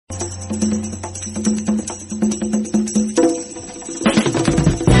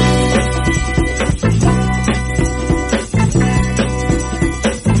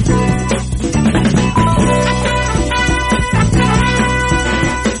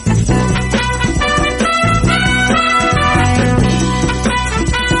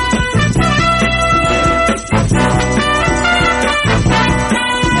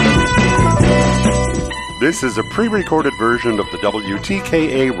This is a pre-recorded version of the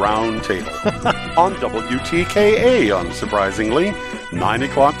WTKA Roundtable on WTKA, unsurprisingly, 9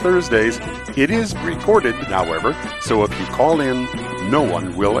 o'clock Thursdays. It is recorded, however, so if you call in, no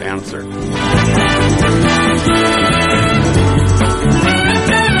one will answer.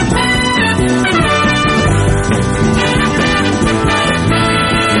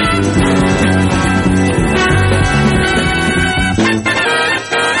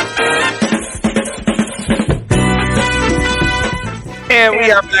 And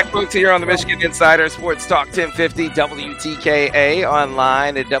we are back, folks, here on the Michigan Insider Sports Talk 1050 WTKA,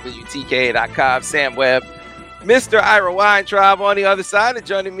 online at WTKA.com. Sam Webb, Mr. Ira Weintraub on the other side, and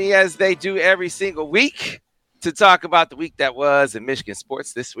joining me as they do every single week to talk about the week that was in Michigan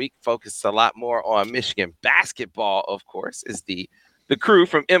sports. This week focused a lot more on Michigan basketball, of course, is the crew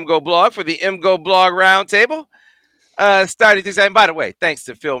from MGO Blog for the MGO Blog Roundtable. Starting things, and by the way, thanks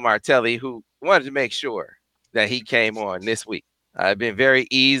to Phil Martelli, who wanted to make sure that he came on this week. It's been very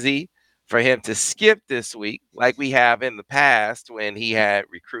easy for him to skip this week like we have in the past when he had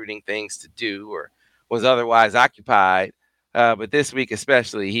recruiting things to do or was otherwise occupied. But this week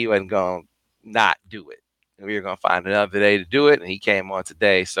especially, he wasn't going to not do it. And we were going to find another day to do it, and he came on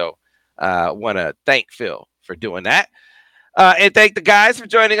today. So I want to thank Phil for doing that. And thank the guys for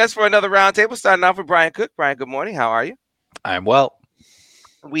joining us for another roundtable, starting off with Brian Cook. Brian, good morning. How are you? I'm well.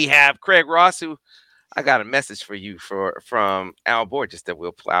 We have Craig Ross, who I got a message for you from Al Borges that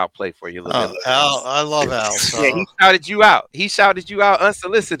I'll play for you a little bit. Al, I love Al. So. Yeah, he shouted you out. He shouted you out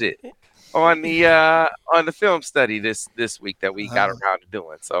unsolicited on the film study this week that we got around to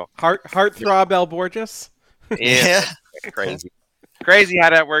doing. So heartthrob Al Borges. Yeah. Crazy how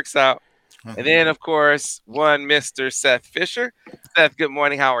that works out. And then of course one Mr. Seth Fisher. Seth, good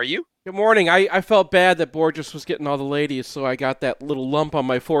morning. How are you? Good morning. I felt bad that Borges was getting all the ladies, so I got that little lump on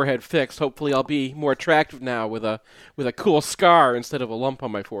my forehead fixed. Hopefully I'll be more attractive now with a cool scar instead of a lump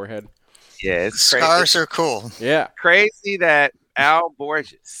on my forehead. Yeah, it's scars are cool. Yeah. Crazy that Al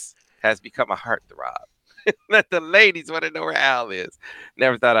Borges has become a heartthrob. That the ladies want to know where Al is.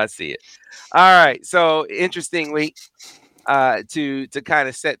 Never thought I'd see it. All right. So interesting week to kind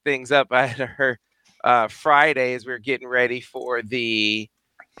of set things up. I had heard Friday as we were getting ready for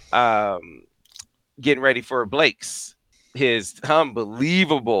Blake's, his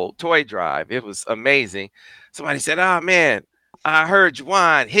unbelievable toy drive. It was amazing. Somebody said, "Oh man, I heard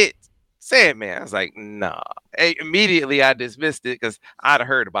Juwan hit Sandman." I was like, "Nah." Immediately I dismissed it because I'd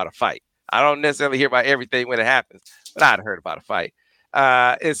heard about a fight. I don't necessarily hear about everything when it happens, but I'd heard about a fight.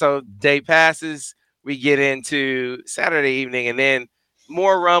 And so day passes, we get into Saturday evening, and then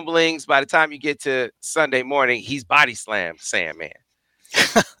more rumblings. By the time you get to Sunday morning, he's body slammed Sandman.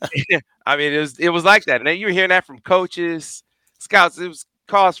 I mean, it was like that. And then you were hearing that from coaches, scouts. It was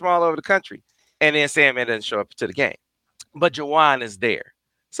calls from all over the country. And then Sandman doesn't show up to the game. But Juwan is there.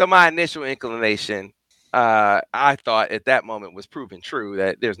 So my initial inclination, I thought at that moment was proven true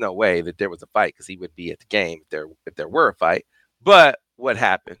that there's no way that there was a fight because he would be at the game if there were a fight. But what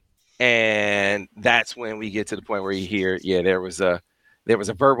happened? And that's when we get to the point where you hear, yeah, there was a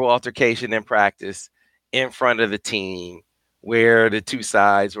verbal altercation in practice in front of the team, where the two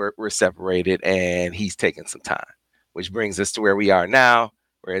sides were separated, and he's taking some time, which brings us to where we are now,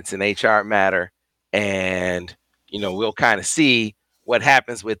 where it's an HR matter. And, we'll kind of see what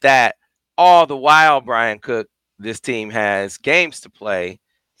happens with that. All the while, Brian Cook, this team has games to play,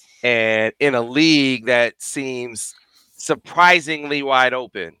 and in a league that seems surprisingly wide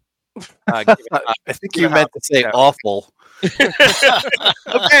open. I think you meant to say awful. Okay,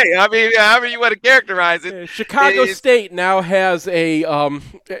 I mean, however you want to characterize it. Chicago State now has a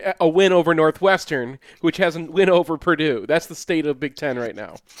win over Northwestern, which has a win over Purdue. That's the state of Big Ten right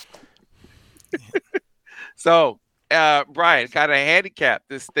now. So, Brian, kind of handicap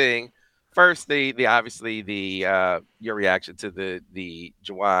this thing. First, obviously your reaction to the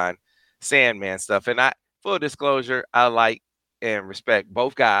Juwan Sandman stuff, and full disclosure, I like and respect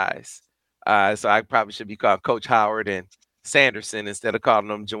both guys. So I probably should be called Coach Howard and Sanderson instead of calling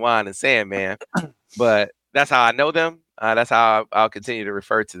them Juwan and Sandman. But that's how I know them. That's how I'll continue to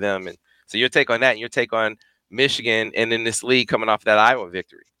refer to them. And so your take on that and your take on Michigan and in this league coming off that Iowa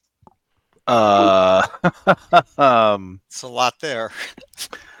victory. It's a lot there.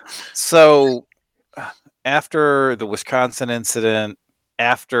 So after the Wisconsin incident,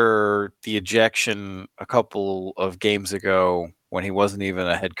 after the ejection a couple of games ago when he wasn't even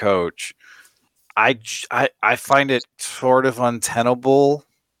a head coach, I find it sort of untenable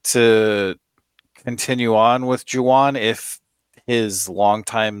to continue on with Juwan if his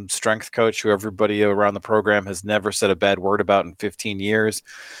longtime strength coach, who everybody around the program has never said a bad word about in 15 years,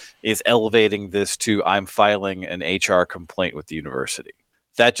 is elevating this to I'm filing an HR complaint with the university.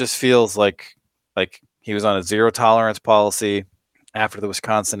 That just feels like he was on a zero tolerance policy after the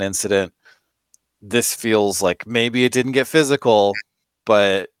Wisconsin incident. This feels like maybe it didn't get physical,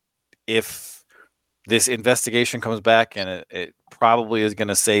 but if this investigation comes back and it probably is going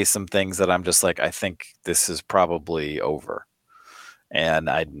to say some things that I'm just like, I think this is probably over. And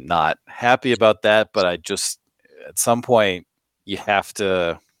I'm not happy about that, but I just, at some point, you have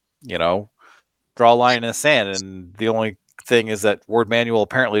to, draw a line in the sand. And the only thing is that Ward Manuel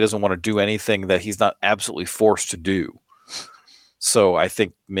apparently doesn't want to do anything that he's not absolutely forced to do. So I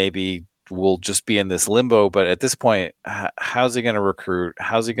think maybe we'll just be in this limbo. But at this point, how's he going to recruit?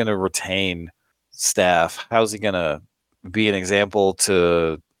 How's he going to retain staff? How's he going to be an example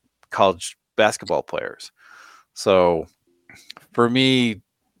to college basketball players? So for me,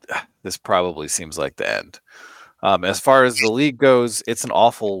 this probably seems like the end. As far as the league goes, it's an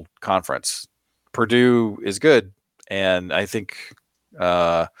awful conference. Purdue is good, and I think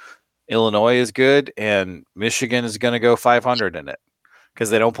Illinois is good, and Michigan is going to go 500 in it because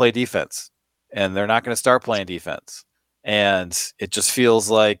they don't play defense, and they're not going to start playing defense. And it just feels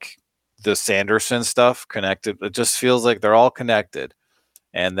like the Sanderson stuff connected. It just feels like they're all connected,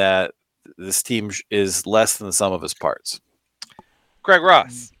 and that this team is less than the sum of its parts. Craig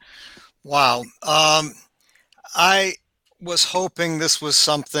Ross. Wow. I was hoping this was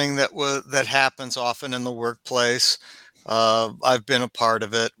something that happens often in the workplace. I've been a part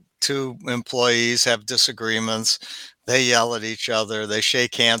of it. Two employees have disagreements. They yell at each other. They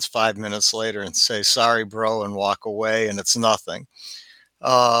shake hands 5 minutes later and say, "Sorry, bro," and walk away, and it's nothing.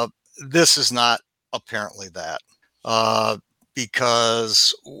 This is not apparently that.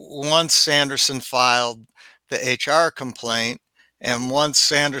 Because once Sanderson filed the HR complaint, and once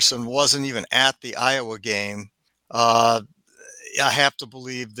Sanderson wasn't even at the Iowa game, I have to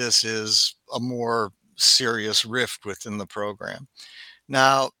believe this is a more serious rift within the program.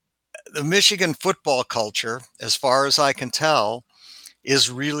 Now, the Michigan football culture, as far as I can tell, is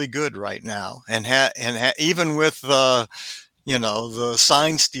really good right now, and even with the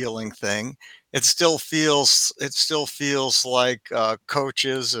sign stealing thing, it still feels like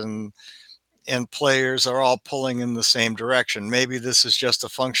coaches and players are all pulling in the same direction. Maybe this is just a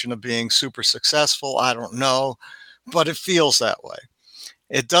function of being super successful. I don't know, but it feels that way.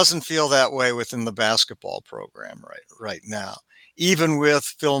 It doesn't feel that way within the basketball program right now, even with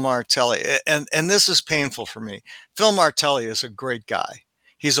Phil Martelli. And this is painful for me. Phil Martelli is a great guy.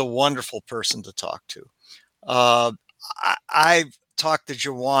 He's a wonderful person to talk to. I talked to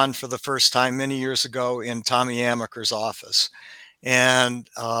Juwan for the first time many years ago in Tommy Amaker's office, and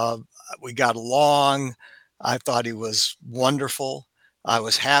we got along. I thought he was wonderful. I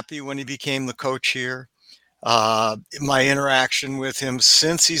was happy when he became the coach here. My interaction with him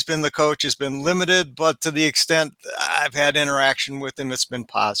since he's been the coach has been limited, but to the extent I've had interaction with him, it's been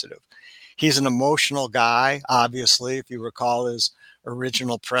positive. He's an emotional guy, obviously. If you recall his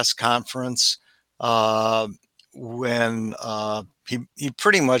original press conference, when he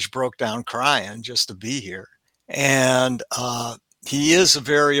pretty much broke down crying just to be here. And he is a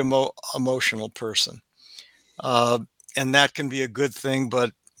very emotional person. And that can be a good thing,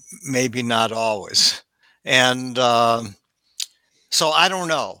 but maybe not always. And so I don't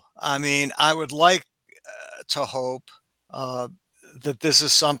know. I mean, I would like to hope that this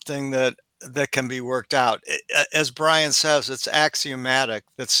is something that can be worked out. As Brian says, it's axiomatic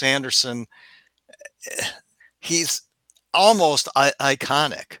that Sanderson, he's almost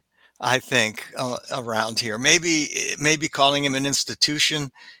iconic, I think, around here. Maybe calling him an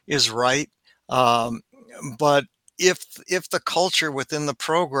institution is right. But if the culture within the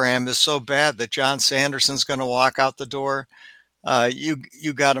program is so bad that John Sanderson's going to walk out the door,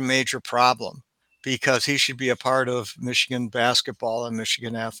 you got a major problem, because he should be a part of Michigan basketball and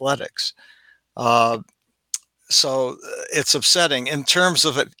Michigan athletics. So it's upsetting. In terms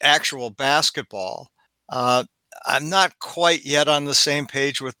of actual basketball, I'm not quite yet on the same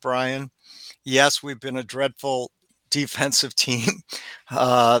page with Brian. Yes, we've been a dreadful defensive team,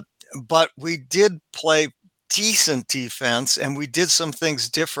 but we did play decent defense, and we did some things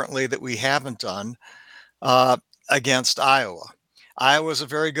differently that we haven't done against Iowa. Iowa's a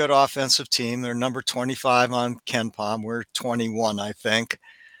very good offensive team. They're number 25 on KenPom. We're 21, I think.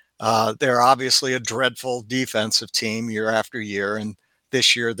 They're obviously a dreadful defensive team year after year, and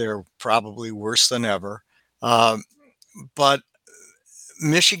this year they're probably worse than ever. But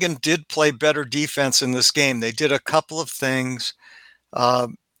Michigan did play better defense in this game. They did a couple of things,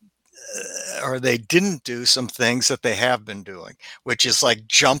 or they didn't do some things that they have been doing, which is like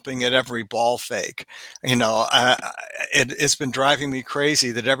jumping at every ball fake. It's been driving me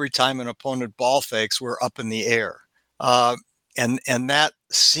crazy that every time an opponent ball fakes, we're up in the air. And that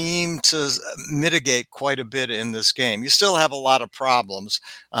seemed to mitigate quite a bit in this game. You still have a lot of problems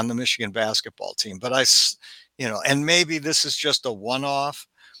on the Michigan basketball team, but and maybe this is just a one-off,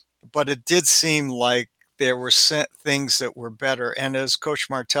 but it did seem like there were things that were better. And as Coach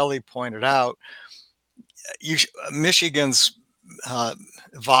Martelli pointed out, Michigan's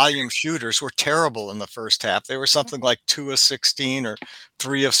volume shooters were terrible in the first half. They were something like 2 of 16 or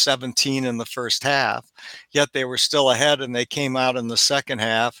 3 of 17 in the first half, yet they were still ahead, and they came out in the second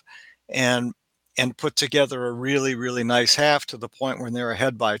half and put together a really, really nice half, to the point when they're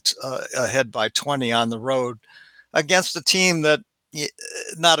ahead by 20 on the road against a team that,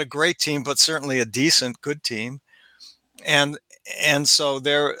 not a great team, but certainly a decent, good team. And so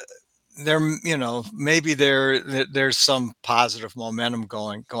maybe there's some positive momentum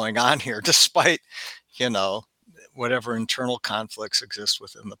going on here, despite, whatever internal conflicts exist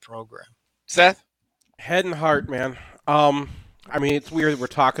within the program. Seth? Head and heart, man. I mean, it's weird that we're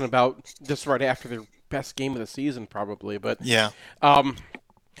talking about this right after their best game of the season, probably, but yeah.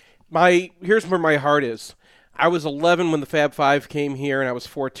 Here's where my heart is. I was 11 when the Fab Five came here, and I was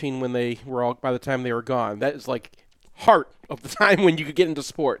 14 when they were all. By the time they were gone, that is like heart of the time when you could get into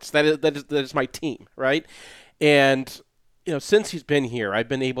sports. That is my team, right? And since he's been here, I've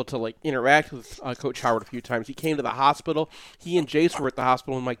been able to interact with Coach Howard a few times. He came to the hospital. He and Jace were at the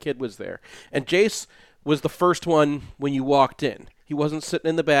hospital when my kid was there, and Jace was the first one when you walked in. He wasn't sitting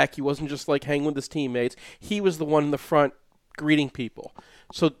in the back. He wasn't just hanging with his teammates. He was the one in the front greeting people.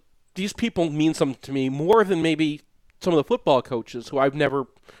 So these people mean something to me more than maybe some of the football coaches who I've never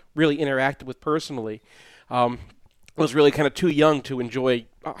really interacted with personally. I was really kind of too young to enjoy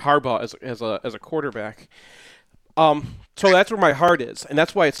Harbaugh as a quarterback. So that's where my heart is, and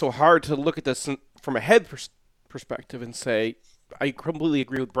that's why it's so hard to look at this from a head perspective and say, I completely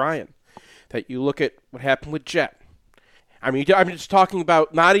agree with Brian, that you look at what happened with Jet. I mean, I'm just talking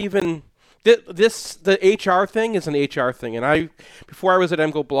about not even... The HR thing is an HR thing, and before I was at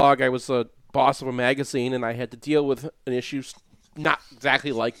MGO Blog, I was a boss of a magazine, and I had to deal with an issue not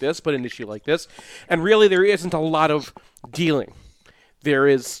exactly like this, but an issue like this, and really there isn't a lot of dealing.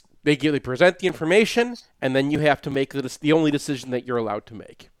 They present the information, and then you have to make the only decision that you're allowed to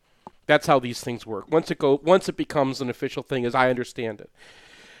make. That's how these things work. Once it becomes an official thing, as I understand it.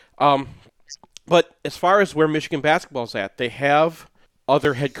 But as far as where Michigan basketball's at, they have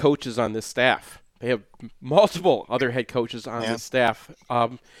other head coaches on this staff. They have multiple other head coaches on this staff.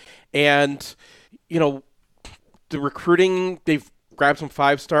 And, the recruiting, they've grabbed some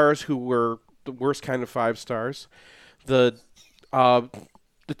 5-stars who were the worst kind of 5-stars. The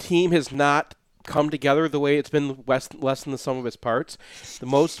team has not come together the way it's been less than the sum of its parts. The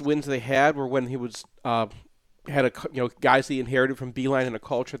most wins they had were when he was had guys they inherited from Beeline and a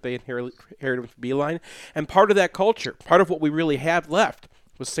culture they inherited from Beeline. And part of that culture, part of what we really have left,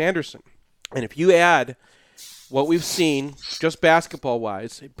 was Sanderson. And if you add what we've seen, just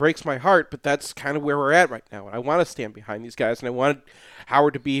basketball-wise, it breaks my heart, but that's kind of where we're at right now. And I want to stand behind these guys, and I wanted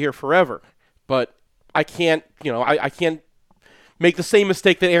Howard to be here forever. But I can't, I can't make the same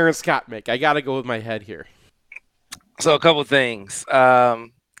mistake that Aaron Scott make. I got to go with my head here. So a couple things.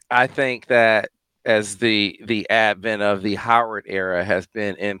 I think that as the advent of the Howard era has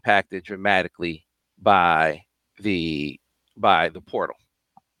been impacted dramatically by the portal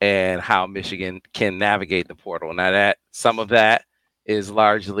and how Michigan can navigate the portal. Now that some of that is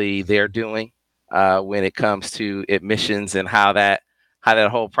largely their doing when it comes to admissions and how that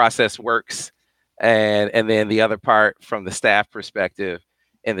whole process works. And then the other part from the staff perspective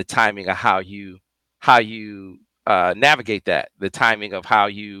and the timing of how you navigate that, the timing of how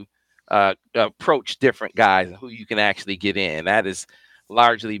you approach different guys and who you can actually get in. That has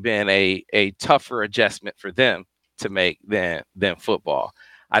largely been a tougher adjustment for them to make than football.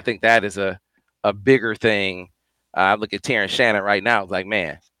 I think that is a bigger thing. I look at Terrence Shannon right now. It's like,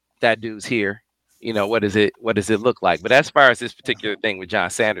 man, that dude's here. What does it look like? But as far as this particular thing with John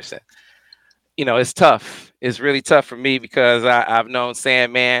Sanderson, it's tough. It's really tough for me because I've known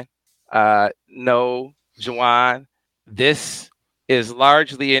Sandman, know Juwan. This is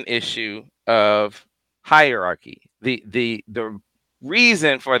largely an issue of hierarchy. The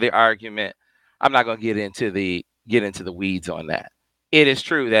reason for the argument, I'm not going to get into the weeds on that. it is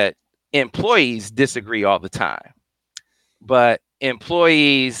true that employees disagree all the time, but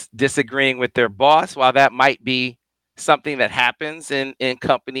employees disagreeing with their boss, while that might be something that happens in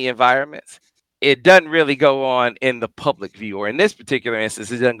company environments, it doesn't really go on in the public view, or in this particular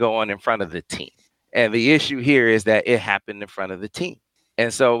instance, it doesn't go on in front of the team. And the issue here is that it happened in front of the team.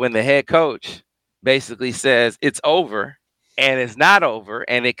 And so when the head coach basically says it's over and it's not over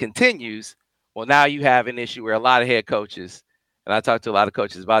and it continues, well, now you have an issue where a lot of head coaches, and I talked to a lot of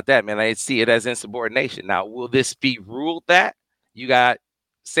coaches about that, man, I see it as insubordination. Now, will this be ruled that? You got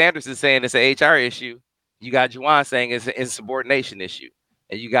Sanderson saying it's an HR issue. You got Juwan saying it's an insubordination issue.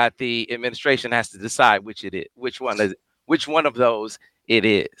 And you got the administration has to decide which it is, which one of those it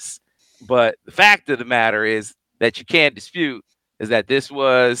is. But the fact of the matter is that you can't dispute is that this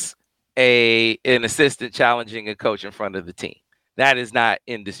was an assistant challenging a coach in front of the team. That is not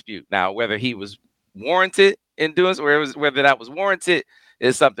in dispute. Now, whether he was warranted in doing so, or whether that was warranted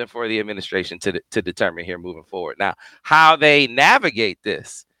is something for the administration to determine here moving forward. Now, how they navigate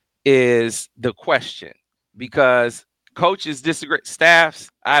this is the question, because coaches disagree. Staffs,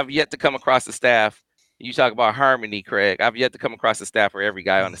 I've yet to come across a staff. You talk about harmony, Craig. I've yet to come across a staff where every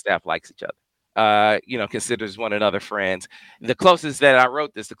guy on the staff likes each other. Considers one another friends. The closest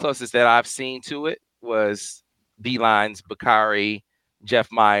that I've seen to it was Beeline's Bakari,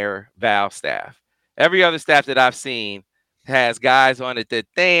 Jeff Meyer, Val staff. Every other staff that I've seen has guys on it that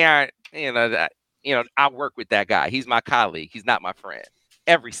they aren't, I work with that guy. He's my colleague. He's not my friend.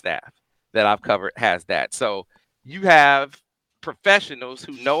 Every staff that I've covered has that. So you have professionals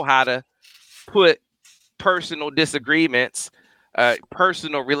who know how to put personal disagreements,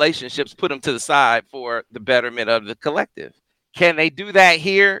 personal relationships, put them to the side for the betterment of the collective. Can they do that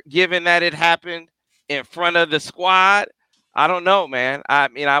here, given that it happened in front of the squad? I don't know, man. I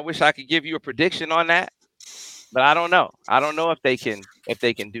mean, I wish I could give you a prediction on that, but I don't know. I don't know if they can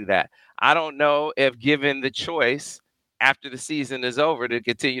do that. I don't know if, given the choice after the season is over to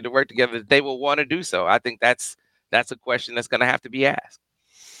continue to work together, that they will want to do so. I think that's a question that's going to have to be asked.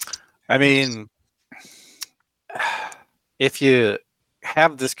 I mean, if you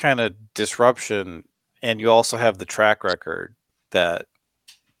have this kind of disruption and you also have the track record that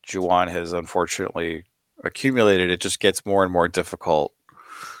Juwan has unfortunately accumulated, it just gets more and more difficult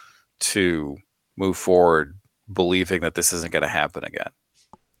to move forward believing that this isn't going to happen again.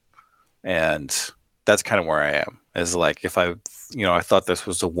 And that's kind of where I am. Is like, if I thought this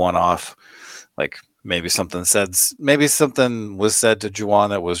was a one-off, like maybe something was said to Juwan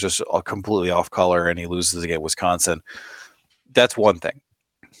that was just completely off color and he loses against Wisconsin. That's one thing.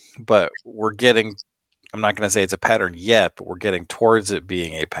 But I'm not going to say it's a pattern yet, but we're getting towards it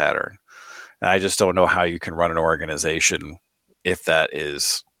being a pattern. And I just don't know how you can run an organization if that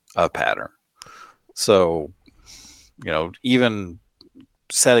is a pattern. So, even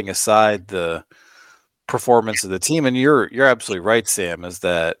setting aside the performance of the team, and you're absolutely right, Sam, is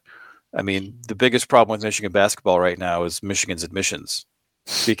that, I mean, the biggest problem with Michigan basketball right now is Michigan's admissions.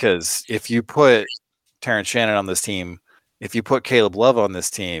 Because if you put Terrence Shannon on this team, if you put Caleb Love on this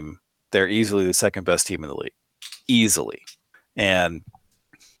team, they're easily the second best team in the league. Easily. And,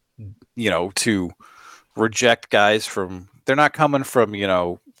 to reject guys they're not coming from,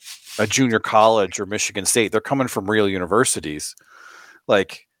 a junior college or Michigan State. They're coming from real universities.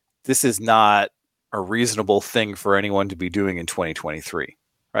 Like, this is not a reasonable thing for anyone to be doing in 2023,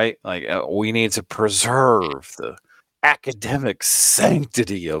 right? Like, we need to preserve the academic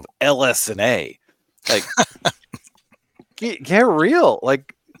sanctity of LS&A. Like, get real.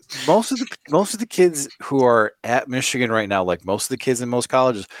 Like, most of the kids who are at Michigan right now, like most of the kids in most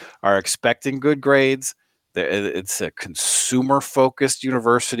colleges, are expecting good grades. It's a consumer-focused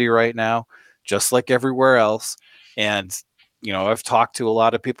university right now, just like everywhere else. And, I've talked to a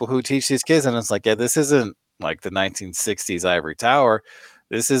lot of people who teach these kids, and it's like, yeah, this isn't like the 1960s ivory tower.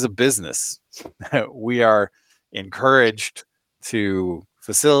 This is a business. We are encouraged to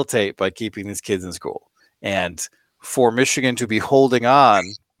facilitate by keeping these kids in school. And for Michigan to be holding on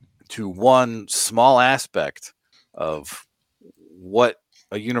to one small aspect of what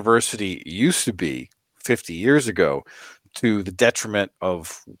a university used to be 50 years ago to the detriment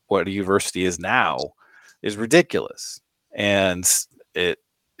of what a university is now is ridiculous. And it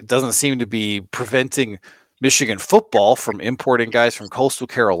doesn't seem to be preventing Michigan football from importing guys from Coastal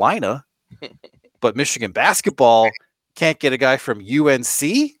Carolina, but Michigan basketball can't get a guy from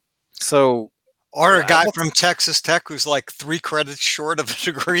UNC. So, or a guy from Texas Tech who's like 3 credits short of a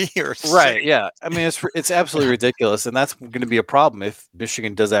degree or something. Right. Yeah. I mean, it's absolutely ridiculous. And that's going to be a problem if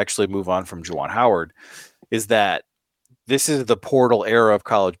Michigan does actually move on from Juwan Howard, is that this is the portal era of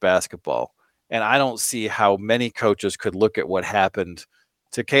college basketball. And I don't see how many coaches could look at what happened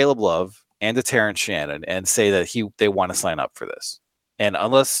to Caleb Love and to Terrence Shannon and say that they want to sign up for this. And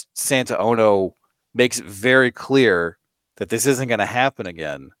unless Santa Ono makes it very clear that this isn't going to happen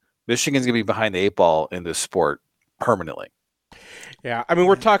again, Michigan's going to be behind the 8 ball in this sport permanently. Yeah, I mean,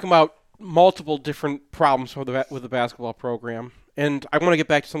 we're talking about multiple different problems with the basketball program. And I want to get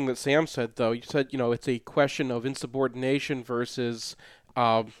back to something that Sam said, though. You said, it's a question of insubordination versus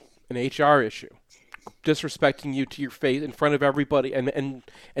an HR issue. Disrespecting you to your face in front of everybody and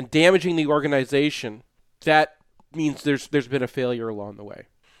damaging the organization, that means there's been a failure along the way.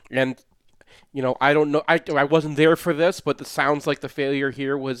 And, I don't know. I wasn't there for this, but it sounds like the failure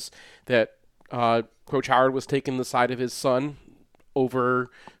here was that Coach Howard was taking the side of his son over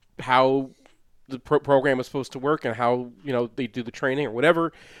how the program was supposed to work and how, they do the training or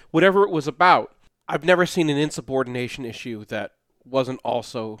whatever it was about. I've never seen an insubordination issue that wasn't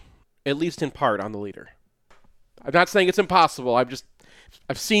also, at least in part, on the leader. I'm not saying it's impossible. I've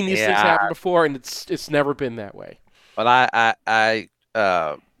seen these things happen before, and it's never been that way. Well,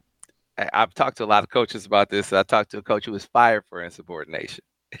 I've talked to a lot of coaches about this. I talked to a coach who was fired for insubordination.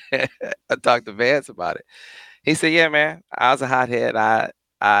 I talked to Vance about it. He said, "Yeah, man, I was a hothead.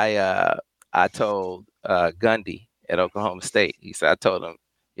 I told Gundy at Oklahoma State. He said I told him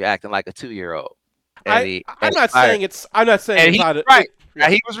you're acting like a 2-year-old." I'm not saying it's not right.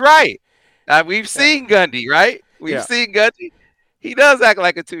 He was right. We've seen Gundy, right? We've seen Gundy. He does act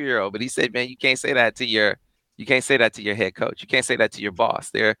like a 2-year-old, but he said, "Man, you can't say that to your head coach. You can't say that to your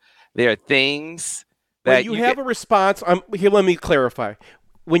boss. There are things that when you have a response. Here, let me clarify.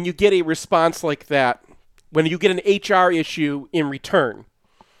 When you get a response like that, when you get an HR issue in return,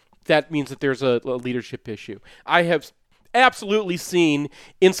 that means that there's a leadership issue. I have absolutely seen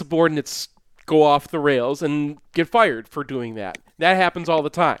insubordinates go off the rails and get fired for doing that. That happens all the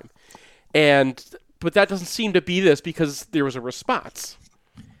time. But that doesn't seem to be this because there was a response.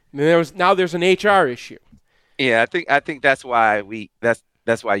 And now there's an HR issue. Yeah, I think that's why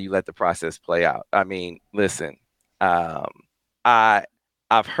that's why you let the process play out. I mean, listen, I've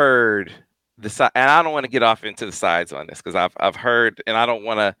heard the side, and I don't want to get off into the sides on this because I've heard, and I don't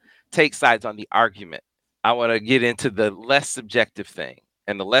want to take sides on the argument. I want to get into the less subjective thing,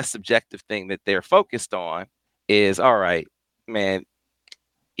 and the less subjective thing that they're focused on is, all right, man,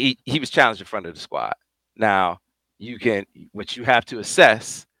 he was challenged in front of the squad. Now what you have to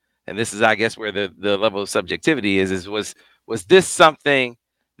assess, and this is, I guess, where the level of subjectivity is was this something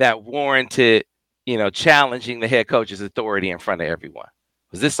that warranted, challenging the head coach's authority in front of everyone?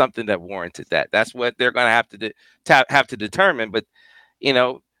 Was this something that warranted that? That's what they're going to have to determine. But,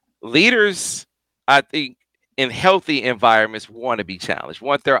 leaders, I think, in healthy environments want to be challenged,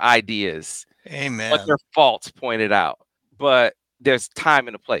 want their ideas, want their faults pointed out. But there's time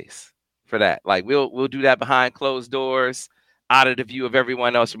and a place for that. Like we'll do that behind closed doors, out of the view of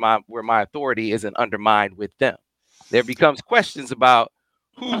everyone else, where my authority isn't undermined with them. There becomes questions about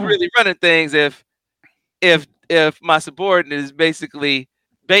who's really running things if my subordinate is basically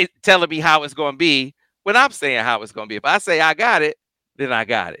telling me how it's going to be when I'm saying how it's going to be. If I say I got it, then I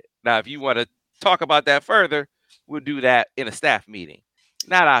got it. Now, if you want to talk about that further, we'll do that in a staff meeting,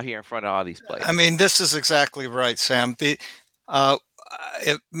 not out here in front of all these players. I mean, this is exactly right, Sam. It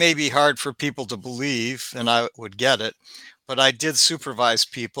may be hard for people to believe, and I would get it, but I did supervise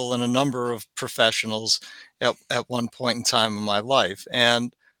people and a number of professionals at one point in time in my life.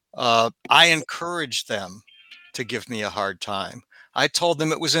 And I encouraged them to give me a hard time. I told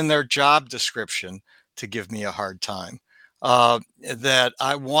them it was in their job description to give me a hard time, that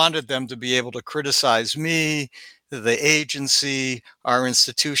I wanted them to be able to criticize me, the agency, our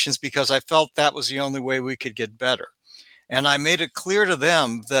institutions, because I felt that was the only way we could get better. And I made it clear to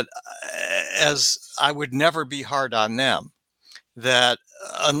them that as I would never be hard on them, that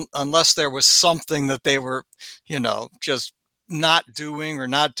unless there was something that they were, just not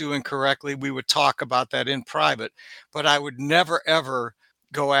doing correctly, we would talk about that in private. But I would never, ever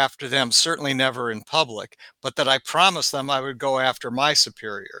go after them, certainly never in public, but that I promised them I would go after my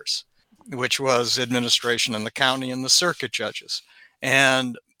superiors, which was administration in the county and the circuit judges.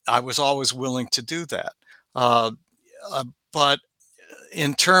 And I was always willing to do that. But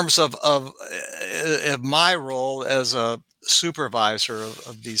in terms of my role as a supervisor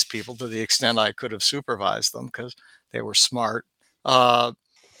of these people, to the extent I could have supervised them because they were smart,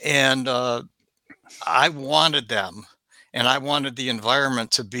 and I wanted them, and I wanted the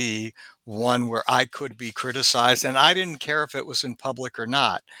environment to be one where I could be criticized, and I didn't care if it was in public or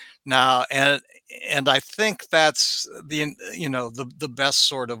not. Now, and I think that's the best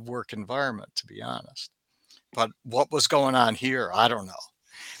sort of work environment, to be honest. But what was going on here, I don't know.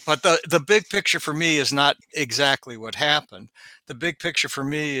 But the big picture for me is not exactly what happened. The big picture for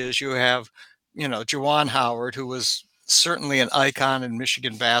me is you have, Juwan Howard, who was certainly an icon in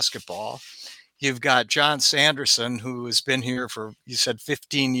Michigan basketball. You've got John Sanderson, who has been here for, you said,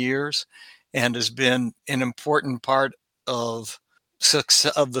 15 years and has been an important part of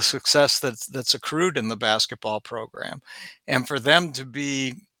the success that's accrued in the basketball program. And for them to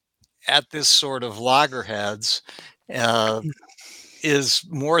be at this sort of loggerheads is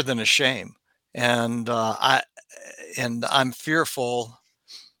more than a shame. And I'm fearful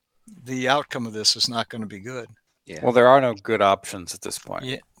the outcome of this is not going to be good. Yeah. Well, there are no good options at this point.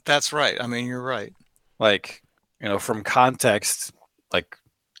 Yeah, that's right. I mean, you're right. Like, from context, like,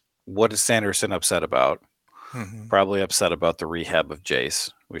 what is Sanderson upset about? Mm-hmm. Probably upset about the rehab of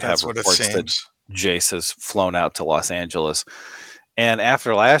Jace. We That's have what it reports that seems. Jace has flown out to Los Angeles. And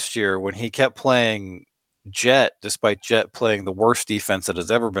after last year, when he kept playing Jet, despite Jet playing the worst defense that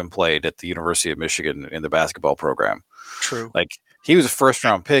has ever been played at the University of Michigan in the basketball program. True. Like, he was a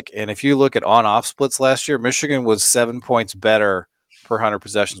first-round pick, and if you look at on-off splits last year, Michigan was 7 points better per 100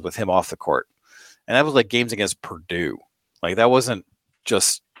 possessions with him off the court. And that was like games against Purdue. Like, that wasn't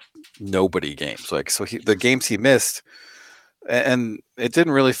just nobody games. Like, so the games he missed, and it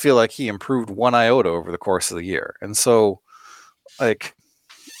didn't really feel like he improved one iota over the course of the year. And so, like,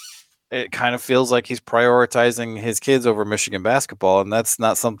 it kind of feels like he's prioritizing his kids over Michigan basketball, and that's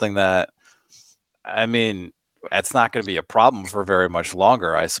not something that, I mean, that's not going to be a problem for very much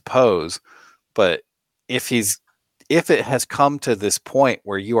longer, I suppose. But if it has come to this point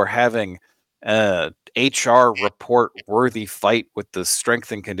where you are having a HR report worthy fight with the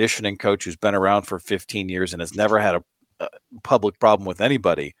strength and conditioning coach who's been around for 15 years and has never had a public problem with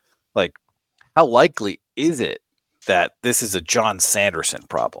anybody, like, how likely is it that this is a John Sanderson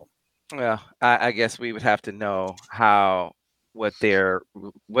problem? Well, I guess we would have to know what their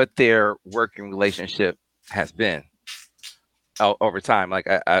working relationship has been over time. Like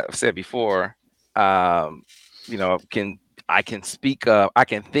I've said before, I can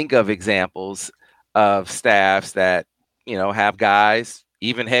think of examples of staffs that have guys,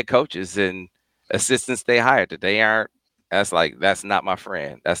 even head coaches and assistants they hired that they aren't. That's not my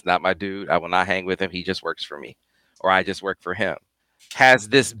friend. That's not my dude. I will not hang with him. He just works for me, or I just work for him. Has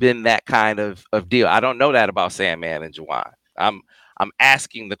this been that kind of deal? I don't know that about Sandman and Juwan. I'm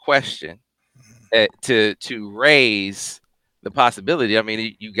asking the question to raise the possibility. I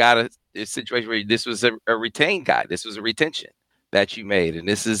mean, you got a situation where this was a retained guy. This was a retention that you made, and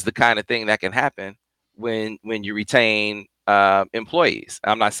this is the kind of thing that can happen when you retain employees.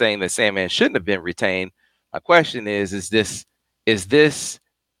 I'm not saying that Sandman shouldn't have been retained. My question is this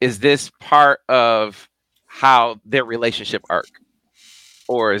part of how their relationship arc?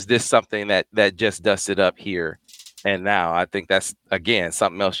 Or is this something that just dusted up here and now? I think that's, again,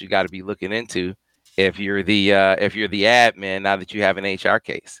 something else you got to be looking into if you're the admin, now that you have an HR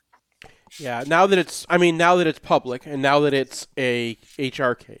case. Yeah, now that it's public and now that it's a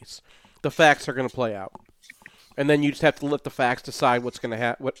HR case, the facts are going to play out, and then you just have to let the facts decide what's going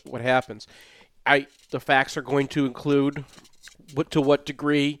to what happens. The facts are going to include to what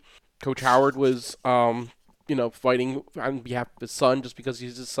degree Coach Howard was fighting on behalf of his son just because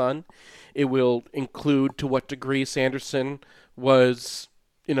he's his son. It will include to what degree Sanderson was,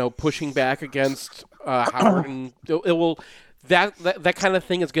 pushing back against Howard, and it will that kind of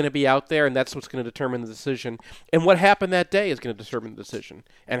thing is going to be out there, and that's what's going to determine the decision. And what happened that day is going to determine the decision,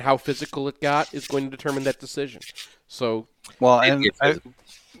 and how physical it got is going to determine that decision. So, well,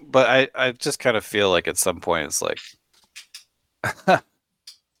 I just kind of feel like at some point it's like, like,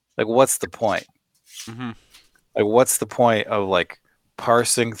 what's the point? Mm-hmm. Like, what's the point of like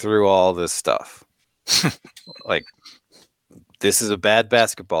parsing through all this stuff? Like, this is a bad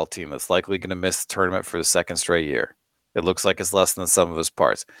basketball team that's likely going to miss the tournament for the second straight year. It looks like it's less than the sum of its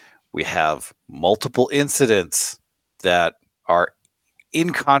parts. We have multiple incidents that are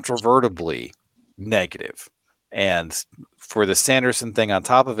incontrovertibly negative. And for the Sanderson thing on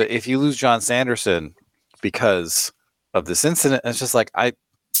top of it, if you lose John Sanderson because of this incident, it's just like, I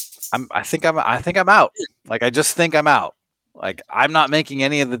think I'm out. Like, I just think I'm out. Like, I'm not making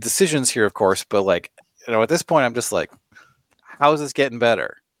any of the decisions here, of course, but like, at this point, I'm just like, how is this getting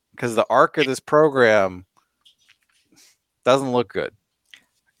better? Because the arc of this program doesn't look good.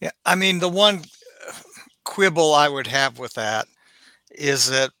 Yeah, I mean, the one quibble I would have with that is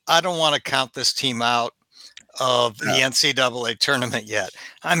that I don't want to count this team out of the NCAA tournament yet.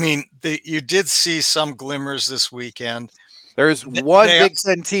 I mean, you did see some glimmers this weekend. There's one Big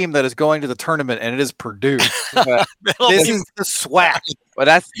Ten team that is going to the tournament, and it is Purdue. This is the swag.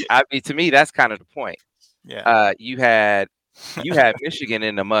 Well, to me, that's kind of the point. Yeah. You had You had Michigan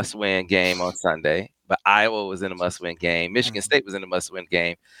in a must-win game on Sunday, but Iowa was in a must-win game. Michigan State was in a must-win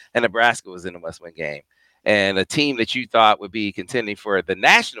game, and Nebraska was in a must-win game. And a team that you thought would be contending for the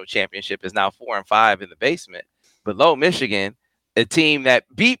national championship is now 4-5 in the basement below Michigan, a team that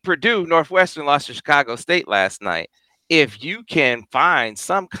beat Purdue. Northwestern lost to Chicago State last night. If you can find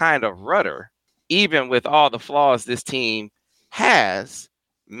some kind of rudder, even with all the flaws this team has,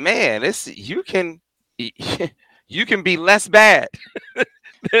 man, you can be less bad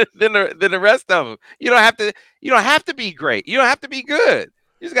than the rest of them. You don't have to be great. You don't have to be good.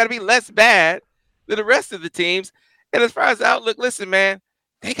 You just got to be less bad than the rest of the teams. And as far as the outlook, listen, man,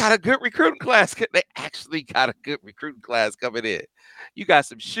 they got a good recruiting class. They actually got a good recruiting class coming in. You got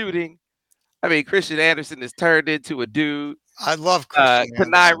some shooting. I mean, Christian Anderson is turned into a dude. I love Christian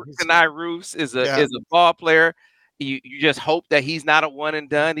Anderson. Kanai Roos is a ball player. You just hope that he's not a one and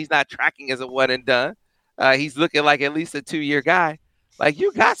done. He's not tracking as a one and done. He's looking like at least a 2-year guy. Like,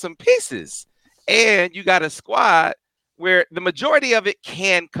 you got some pieces, and you got a squad where the majority of it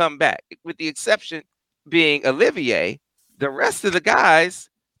can come back, with the exception being Olivier. The rest of the guys,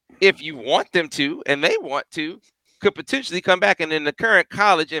 if you want them to, and they want to, could potentially come back. And in the current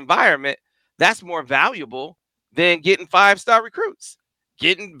college environment, that's more valuable than getting 5-star recruits,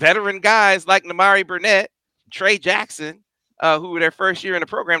 getting veteran guys like Namari Burnett, Trey Jackson, who were their first year in the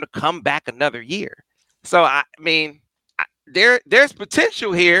program, to come back another year. So, I mean, there's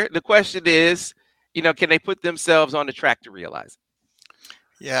potential here. The question is, can they put themselves on the track to realize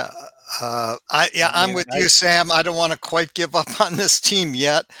it? Yeah. I'm with you, Sam. I don't want to quite give up on this team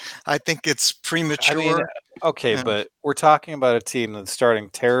yet. I think it's premature. But we're talking about a team that's starting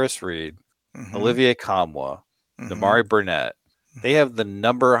Terrace Reed, Olivier Kamwa, Namari Burnett. They have the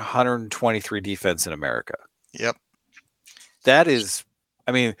number 123 defense in America. Yep. That is,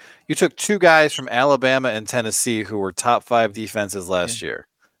 I mean, you took 2 guys from Alabama and Tennessee who were top 5 defenses last year.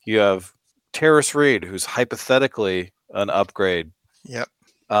 You have Terrace Reed, who's hypothetically an upgrade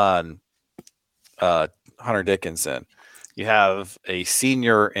on Hunter Dickinson. You have a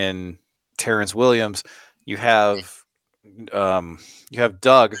senior in Terrence Williams. You have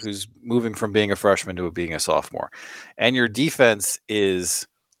Doug, who's moving from being a freshman to being a sophomore. And your defense is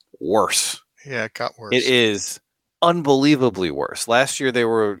worse. Yeah, it got worse. It is unbelievably worse. Last year they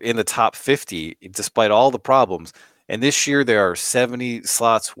were in the top 50 despite all the problems. And this year they are 70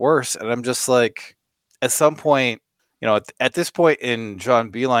 slots worse. And I'm just like, at some point, at this point in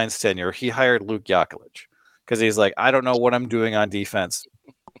John Beilein's tenure, he hired Luke Yakovich because he's like, I don't know what I'm doing on defense.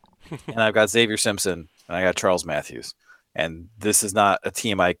 And I've got Xavier Simpson and I got Charles Matthews. And this is not a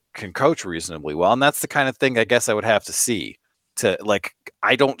team I can coach reasonably well. And that's the kind of thing I guess I would have to see.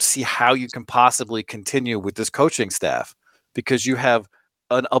 I don't see how you can possibly continue with this coaching staff because you have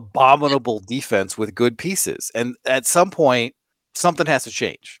an abominable defense with good pieces. And at some point, something has to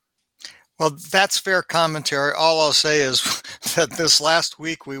change. Well, that's fair commentary. All I'll say is that this last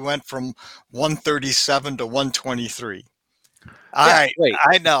week we went from 137 to 123. I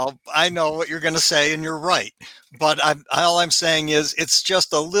know what you're going to say, and you're right. But all I'm saying is it's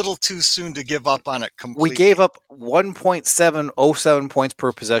just a little too soon to give up on it completely. We gave up 1.707 points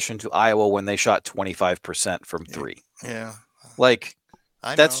per possession to Iowa when they shot 25% from 3. Yeah.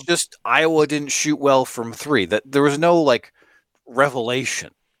 That's just Iowa didn't shoot well from 3. That there was no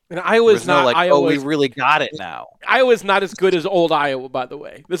revelation. And Iowa's not Iowa. We really got it now. Iowa's not as good as old Iowa, by the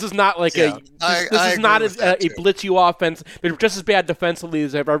way. This is not like this is not a blitz you offense. They're just as bad defensively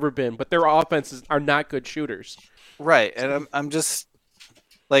as they've ever been, but their offenses are not good shooters. Right, and I'm just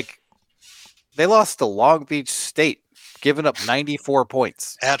like, they lost to Long Beach State, giving up 94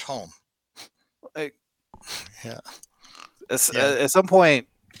 points at home. At some point,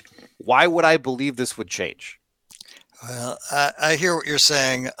 why would I believe this would change? Well, I hear what you're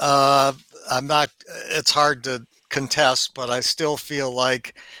saying. I'm not. It's hard to contest, but I still feel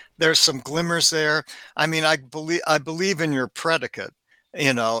like there's some glimmers there. I mean, I believe in your predicate,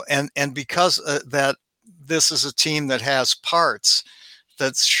 and because that this is a team that has parts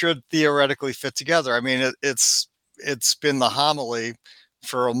that should theoretically fit together. I mean, it's been the homily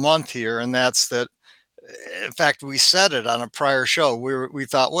for a month here, and that's that. In fact, we said it on a prior show. We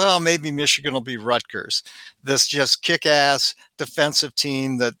thought, well, maybe Michigan will be Rutgers, this just kick-ass defensive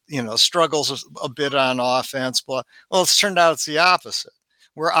team that struggles a bit on offense. But it's turned out it's the opposite.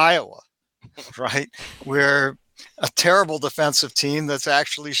 We're Iowa, right? We're a terrible defensive team that's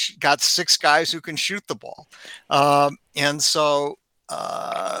actually got 6 guys who can shoot the ball, and so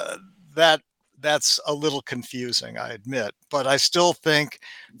that's a little confusing, I admit, but I still think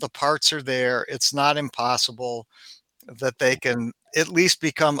the parts are there. It's not impossible that they can at least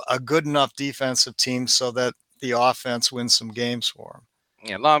become a good enough defensive team so that the offense win some games for them.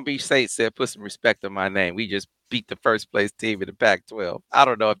 Yeah, Long Beach State said, "Put some respect on my name. We just beat the first place team in the Pac-12." I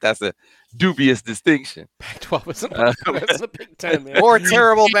don't know if that's a dubious distinction. Pac-12 isn't that's the Big Ten, man. More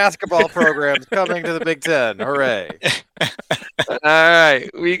terrible basketball programs coming to the Big Ten. Hooray. All right,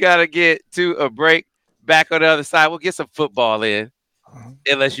 we got to get to a break. Back on the other side, we'll get some football in,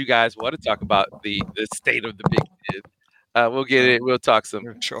 unless you guys want to talk about the state of the Big Ten. We'll get it. We'll talk some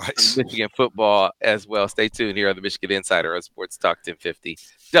Your choice. Michigan football as well. Stay tuned here on the Michigan Insider on Sports Talk 1050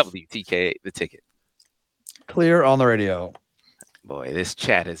 WTKA, the ticket. Clear on the radio. Boy, this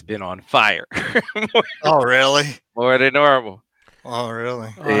chat has been on fire. Oh, really? More than normal. Oh, really?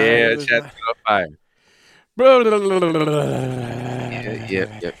 Yeah, chat's been on fire.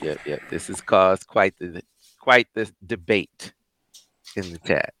 Yep. This has caused quite the debate in the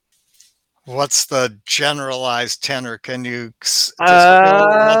chat. What's the generalized tenor? Can you just go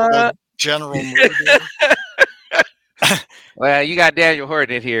what the general mood is? Well, you got Daniel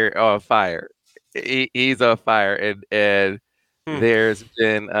Horton in here on fire. He's on fire, and there's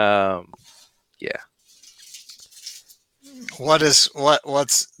been What's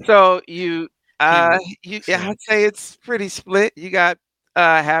so I'd say it's pretty split. You got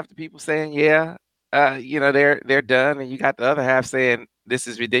half the people saying they're done, and you got the other half saying this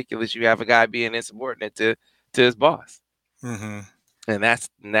is ridiculous. You have a guy being insubordinate to his boss, and that's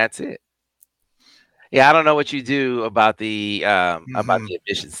it. Yeah, I don't know what you do about the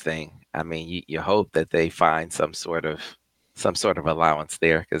admissions thing. I mean, you hope that they find some sort of allowance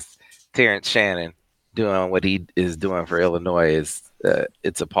there, because Terrence Shannon doing what he is doing for Illinois is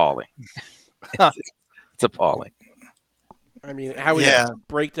it's appalling. It's appalling. I mean, how many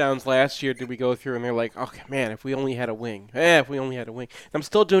breakdowns last year did we go through? And they're like, "Okay, man, if we only had a wing. If we only had a wing." I'm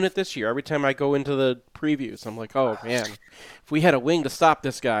still doing it this year. Every time I go into the previews, I'm like, "Oh man, if we had a wing to stop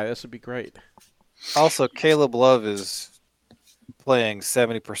this guy, this would be great." Also, Caleb Love is playing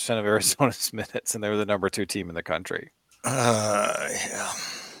 70% of Arizona's minutes, and they're the number 2 team in the country. yeah.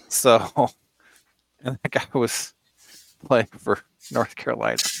 So, and that guy was playing for North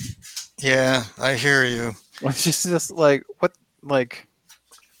Carolina. Yeah, I hear you. It's just like, what, like...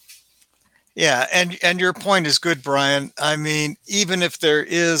 Yeah, and your point is good, Brian. I mean, even if there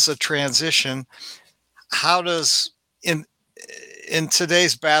is a transition, how does in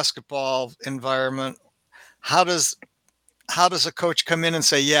today's basketball environment, how does a coach come in and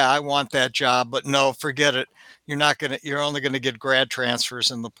say, "Yeah, I want that job, but no, forget it. You're only gonna get grad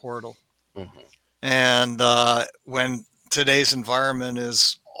transfers in the portal." And when today's environment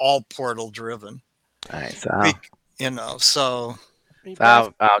is all portal driven. All right, so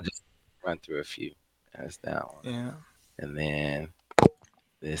I'll just run through a few. That's that one. Yeah. And then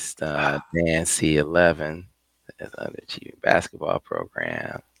this Dan C11, that's underachieving basketball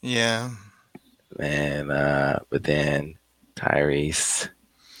program. Yeah. And but then Tyrese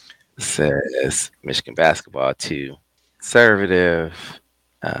says Michigan basketball too conservative.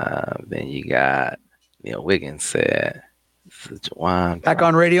 Then you got Neil Wiggins said Juwan. Back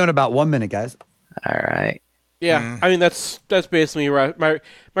on radio in about 1 minute, guys. All right. Yeah, I mean that's basically right. My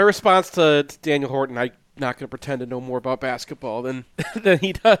response to Daniel Horton. I'm not going to pretend to know more about basketball than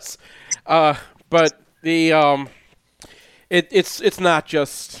he does, but the it's not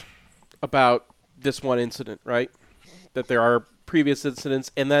just about this one incident, right? That there are previous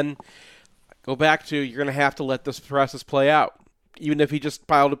incidents, and then go back to you're going to have to let this process play out. Even if he just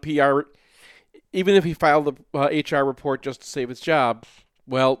filed a PR, even if he filed the HR report just to save his job,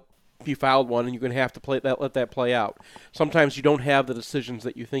 well, he filed one, and you're going to have to let that play out. Sometimes you don't have the decisions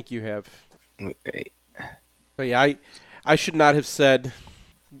that you think you have. Okay. But yeah, I should not have said.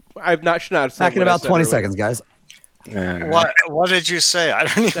 Should not have said. Back in about 20 seconds, guys. What did you say? I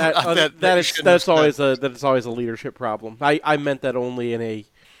don't even. That's always a leadership problem. I meant that only in a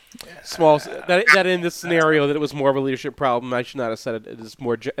small that in this scenario that it was more of a leadership problem. I should not have said it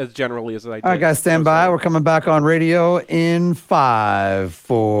as generally as I did. All right, guys, stand by. We're coming back on radio in 5,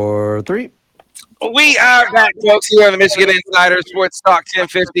 4, 3. We are back, folks, here on the Michigan Insider Sports Talk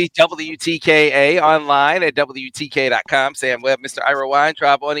 1050 WTKA, online at WTKA.com. Sam Webb, Mr. Ira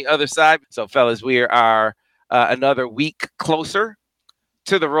Weintraub on the other side. So, fellas, we are another week closer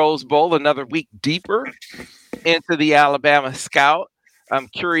to the Rose Bowl, another week deeper into the Alabama Scout. I'm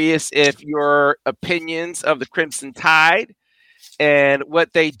curious if your opinions of the Crimson Tide and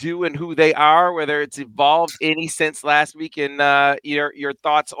what they do and who they are, whether it's evolved any since last week, and your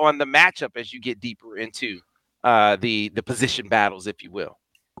thoughts on the matchup as you get deeper into the position battles, if you will.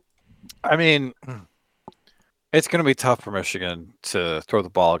 I mean, it's going to be tough for Michigan to throw the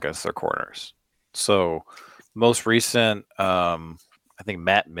ball against their corners. So most recent, I think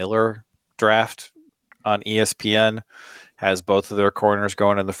Matt Miller draft on ESPN has both of their corners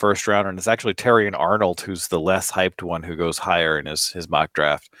going in the first round, and it's actually Terry and Arnold who's the less hyped one who goes higher in his mock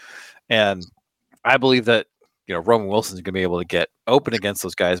draft. And I believe that Roman Wilson's going to be able to get open against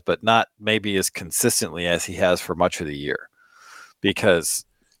those guys, but not maybe as consistently as he has for much of the year, because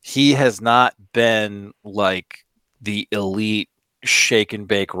he has not been like the elite shake and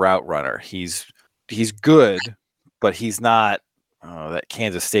bake route runner. He's good, but he's not that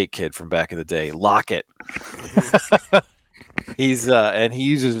Kansas State kid from back in the day, Lockett. He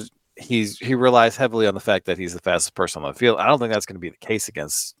relies heavily on the fact that he's the fastest person on the field. I don't think that's going to be the case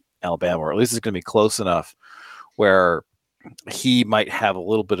against Alabama, or at least it's going to be close enough where he might have a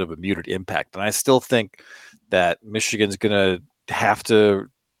little bit of a muted impact. And I still think that Michigan's going to have to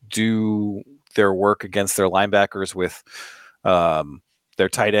do their work against their linebackers with their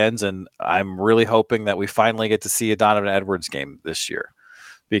tight ends. And I'm really hoping that we finally get to see a Donovan Edwards game this year,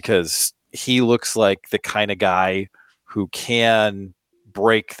 because he looks like the kind of guy who can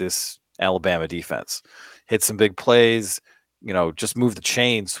break this Alabama defense, hit some big plays, just move the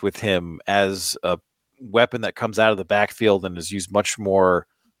chains with him as a weapon that comes out of the backfield and is used much more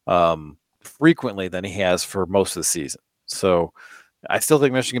frequently than he has for most of the season. So I still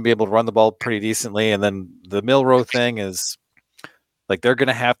think Michigan will be able to run the ball pretty decently. And then the Milroe thing is like they're going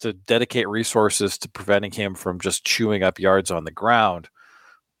to have to dedicate resources to preventing him from just chewing up yards on the ground.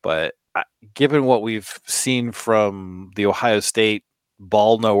 But given what we've seen from the Ohio State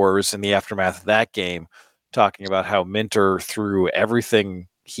ball knowers in the aftermath of that game, talking about how Minter threw everything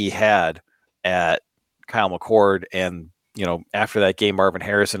he had at Kyle McCord, and after that game, Marvin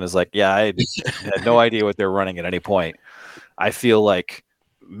Harrison is like, yeah, I had no idea what they're running at any point. I feel like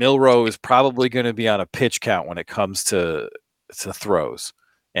Milroe is probably going to be on a pitch count when it comes to throws,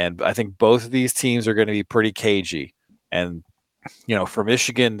 and I think both of these teams are going to be pretty cagey. And for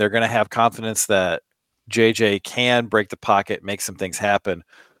Michigan, they're going to have confidence that JJ can break the pocket, make some things happen,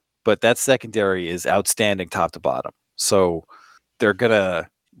 but that secondary is outstanding top to bottom. So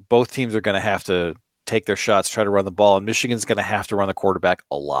both teams are going to have to take their shots, try to run the ball, and Michigan's going to have to run the quarterback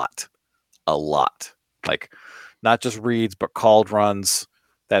a lot. Like not just reads, but called runs,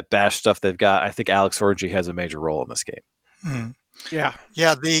 that bash stuff they've got. I think Alex Orji has a major role in this game. Yeah.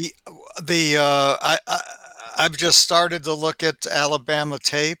 Yeah. I've just started to look at Alabama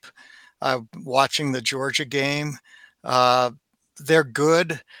tape. Watching the Georgia game. They're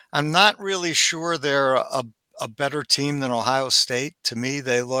good. I'm not really sure they're a better team than Ohio State. To me,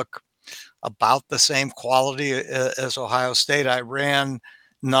 they look about the same quality as Ohio State. I ran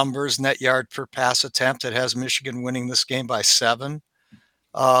numbers, net yard per pass attempt. It has Michigan winning this game by 7.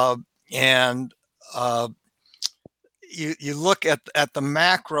 You look at the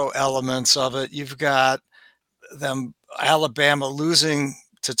macro elements of it. You've got them, Alabama losing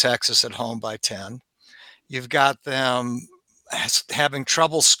to Texas at home by 10. You've got them having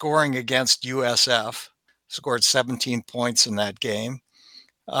trouble scoring against USF, scored 17 points in that game.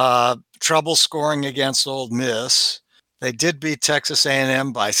 Trouble scoring against Ole Miss. They did beat Texas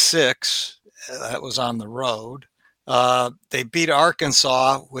A&M by 6. That was on the road. They beat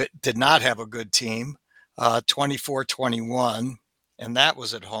Arkansas, which did not have a good team, 24-21, and that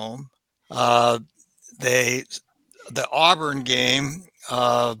was at home. The Auburn game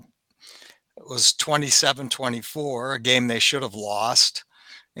was 27-24, a game they should have lost.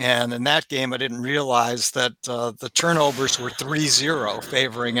 And in that game, I didn't realize that the turnovers were 3-0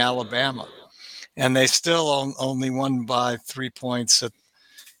 favoring Alabama. And they still only won by 3 points at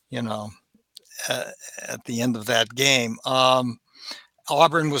the end of that game.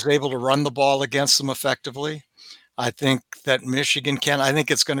 Auburn was able to run the ball against them effectively. I think that Michigan can. I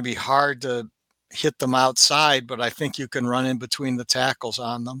think it's going to be hard to hit them outside, but I think you can run in between the tackles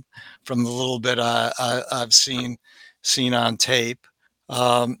on them from the little bit I've seen on tape.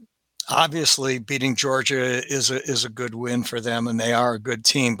 Obviously, beating Georgia is a good win for them, and they are a good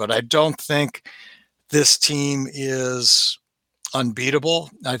team. But I don't think this team is unbeatable.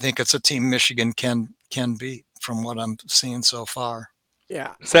 I think it's a team Michigan can beat from what I'm seeing so far.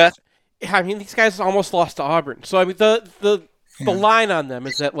 Yeah, Seth? I mean, these guys almost lost to Auburn. So I mean, the line on them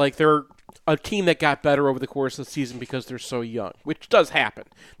is that like they're a team that got better over the course of the season because they're so young, which does happen.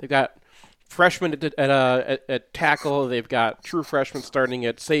 They've got freshmen at tackle. They've got true freshmen starting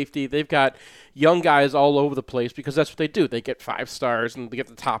at safety. They've got young guys all over the place because that's what they do. They get 5 stars and they get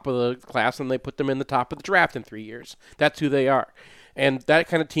the top of the class and they put them in the top of the draft in 3 years. That's who they are. And that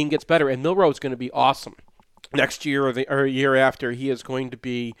kind of team gets better. And Milroe is going to be awesome. Next year or a year after, he is going to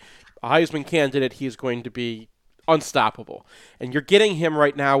be a Heisman candidate. He is going to be unstoppable. And you're getting him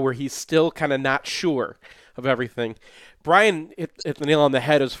right now where he's still kind of not sure of everything. Brian hit the nail on the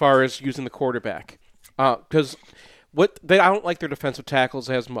head as far as using the quarterback. Because I don't like their defensive tackles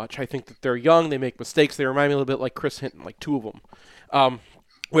as much. I think that they're young, they make mistakes. They remind me a little bit like Chris Hinton, like two of them,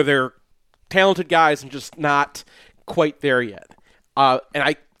 where they're talented guys and just not quite there yet. And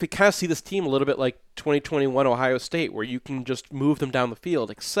I kind of see this team a little bit like 2021 Ohio State, where you can just move them down the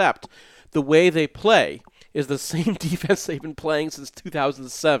field, except the way they play is the same defense they've been playing since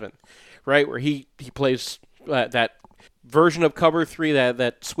 2007, right? Where he plays that version of cover 3,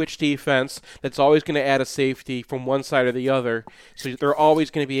 that switch defense that's always going to add a safety from one side or the other. So they're always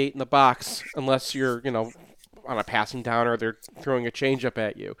going to be 8 in the box unless you're, on a passing down or they're throwing a changeup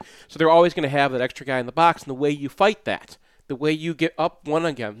at you. So they're always going to have that extra guy in the box, and the way you fight that, the way you get up one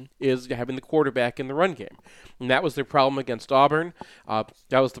again, is having the quarterback in the run game. And that was their problem against Auburn.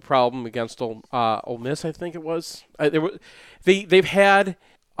 That was the problem against Ole Miss, I think it was. They've had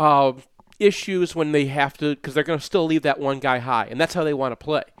issues when they have to, because they're going to still leave that one guy high, and that's how they want to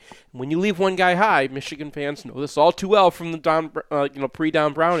play. And when you leave one guy high, Michigan fans know this all too well from the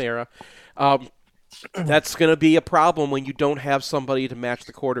pre-Don Brown era. That's going to be a problem when you don't have somebody to match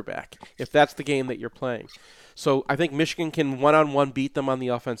the quarterback, if that's the game that you're playing. So I think Michigan can one-on-one beat them on the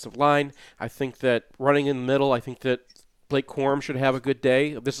offensive line. I think that running in the middle, I think that Blake Corum should have a good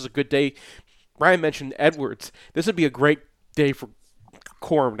day. This is a good day. Brian mentioned Edwards. This would be a great day for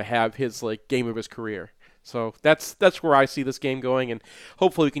Corum to have his game of his career. So that's where I see this game going, and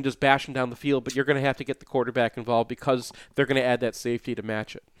hopefully we can just bash him down the field, but you're going to have to get the quarterback involved because they're going to add that safety to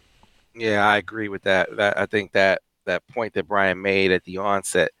match it. Yeah, I agree with that. I think that point that Brian made at the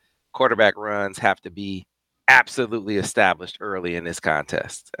onset, quarterback runs have to be absolutely established early in this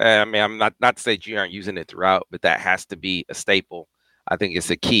contest. I mean, I'm not to say you aren't using it throughout, but that has to be a staple. I think it's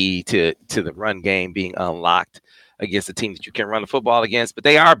a key to the run game being unlocked against the team that you can run the football against, but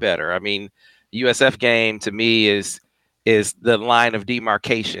they are better. I mean, the USF game to me is the line of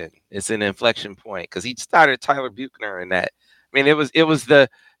demarcation. It's an inflection point because he started Tyler Buchner in that. I mean, it was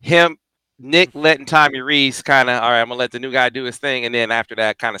Nick letting Tommy Rees kind of, all right, I'm gonna let the new guy do his thing, and then after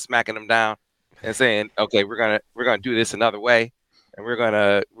that, kind of smacking him down and saying, okay, we're gonna do this another way, and we're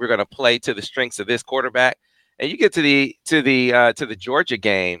gonna play to the strengths of this quarterback. And you get to the Georgia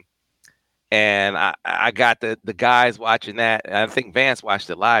game, and I got the guys watching that. And I think Vance watched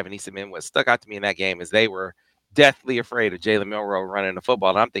it live, and he said, man, what stuck out to me in that game is they were deathly afraid of Jalen Milroe running the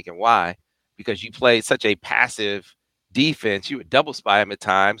football. And I'm thinking, why? Because you played such a passive defense. You would double spy him at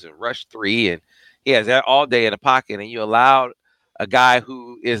times and rush 3, and he has that all day in the pocket, and you allowed a guy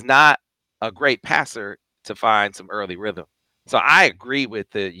who is not a great passer to find some early rhythm. So I agree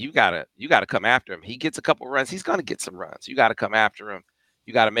with you gotta come after him. He gets a couple runs, he's gonna get some runs. You gotta come after him.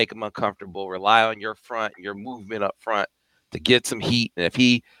 You gotta make him uncomfortable. Rely on your front, your movement up front to get some heat. And if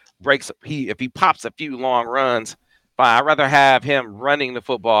he pops a few long runs, fine. I'd rather have him running the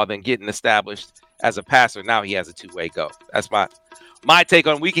football than getting established as a passer. Now he has a two-way go. That's my take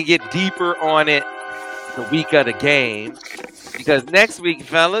on it. We can get deeper on it the week of the game, because next week,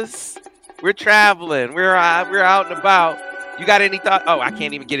 fellas, we're traveling. We're out and about. You got any thought? Oh, I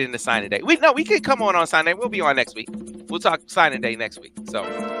can't even get into signing day. We can come on signing day. We'll be on next week. We'll talk signing day next week. So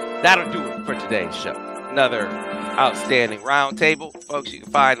that'll do it for today's show. Another outstanding roundtable. Folks, you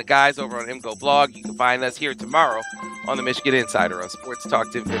can find the guys over on MGO Blog. You can find us here tomorrow on the Michigan Insider on Sports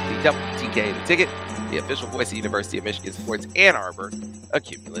Talk 1050 WTKA The Ticket, the official voice of the University of Michigan Sports Ann Arbor, a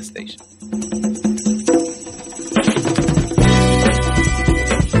Cumulus station.